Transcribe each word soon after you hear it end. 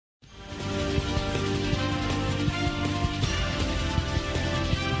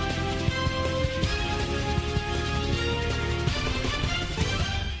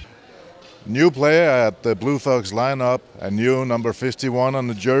New player at the Blue Fox lineup, a new number 51 on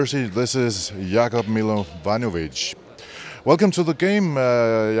the jersey. This is Jakob Milovanovic. Welcome to the game,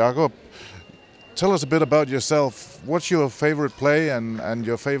 Jakob. Tell us a bit about yourself. What's your favorite play and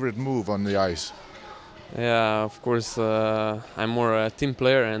your favorite move on the ice? Yeah, of course, I'm more a team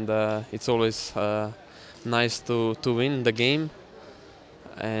player, and it's always nice to win the game.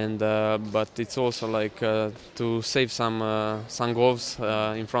 And but it's also like to save some goals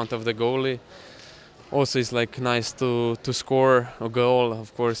in front of the goalie. Also, it's like nice to score a goal,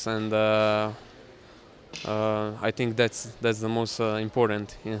 of course, and I think that's the most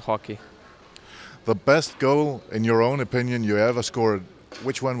important in hockey. The best goal, in your own opinion, you ever scored,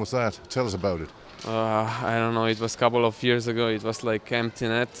 which one was that? Tell us about it. I don't know. It was a couple of years ago. It was like empty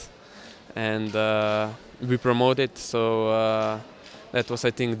net, and we promoted. So that was,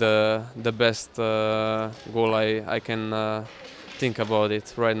 I think, the best goal I can think about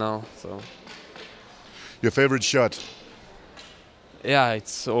it right now. So. Your favorite shot? Yeah,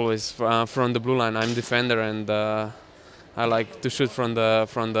 it's always from the blue line. I'm defender, and I like to shoot from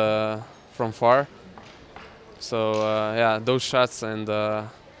far. So yeah, those shots, and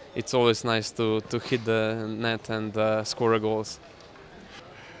it's always nice to hit the net and score goals.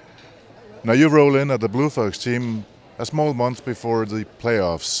 Now you roll in at the Blue Fox team a small month before the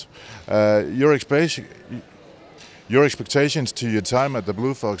playoffs. Your expectations to your time at the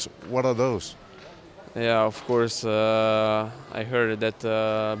Blue Fox, what are those? Yeah, of course. I heard that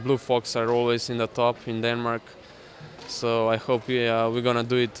Blue Fox are always in the top in Denmark. So I hope we're gonna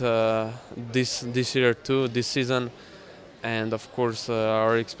do it this year too, this season. And of course,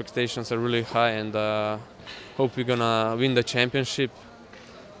 our expectations are really high, and hope we're gonna win the championship.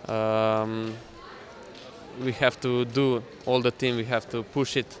 We have to do all the team. We have to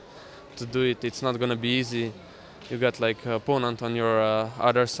push it to do it. It's not gonna be easy. You got like opponent on your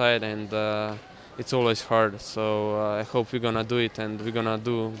other side, and it's always hard. So I hope we're gonna do it, and we're gonna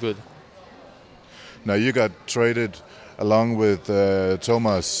do good. Now you got traded along with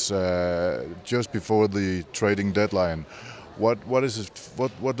Thomas just before the trading deadline. What does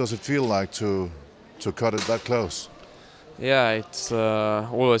it feel like to cut it that close? Yeah, it's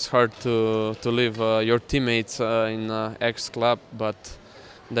always hard to leave your teammates in X club, but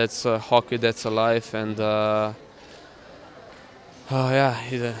that's hockey, that's a life, and yeah,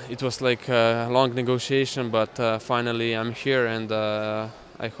 it was like a long negotiation, but finally I'm here, and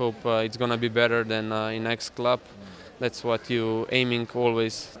I hope it's gonna be better than in X club. That's what you aiming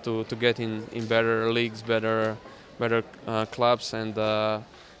always to get in better leagues, better clubs, and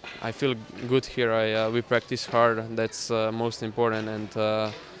I feel good here. We practice hard. That's most important, and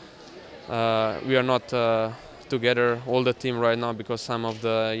we are not together all the team right now because some of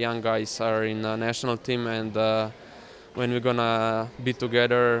the young guys are in the national team, and when we're gonna be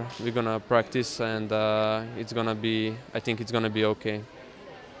together, we're gonna practice, and it's gonna be. I think it's gonna be okay.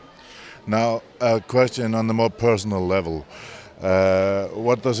 Now, a question on the more personal level.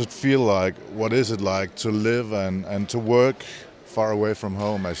 What does it feel like? What is it like to live and to work far away from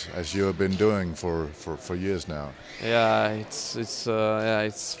home, as you have been doing for years now? Yeah, it's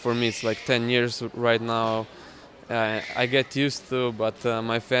for me. It's like 10 years right now. I get used to, but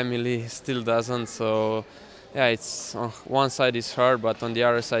my family still doesn't. So yeah, it's on one side it's hard, but on the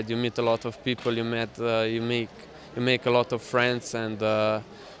other side you meet a lot of people. You make a lot of friends, and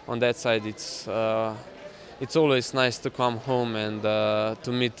on that side it's always nice to come home and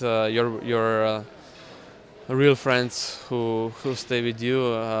to meet your real friends who stay with you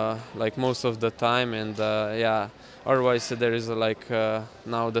like most of the time, and yeah, otherwise there is like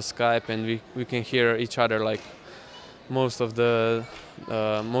now the Skype, and we can hear each other like most of the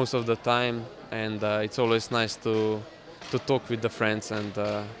time, and it's always nice to talk with the friends, and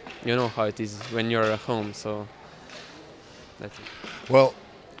you know how it is when you're at home. So that's it. Well,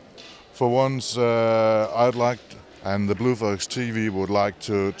 for once, I'd like, and the Blue Fox TV would like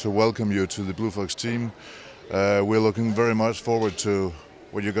to welcome you to the Blue Fox team. We're looking very much forward to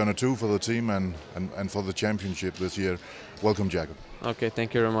what you're going to do for the team and for the championship this year. Welcome, Jakob. Okay,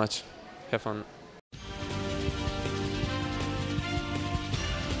 thank you very much. Have fun.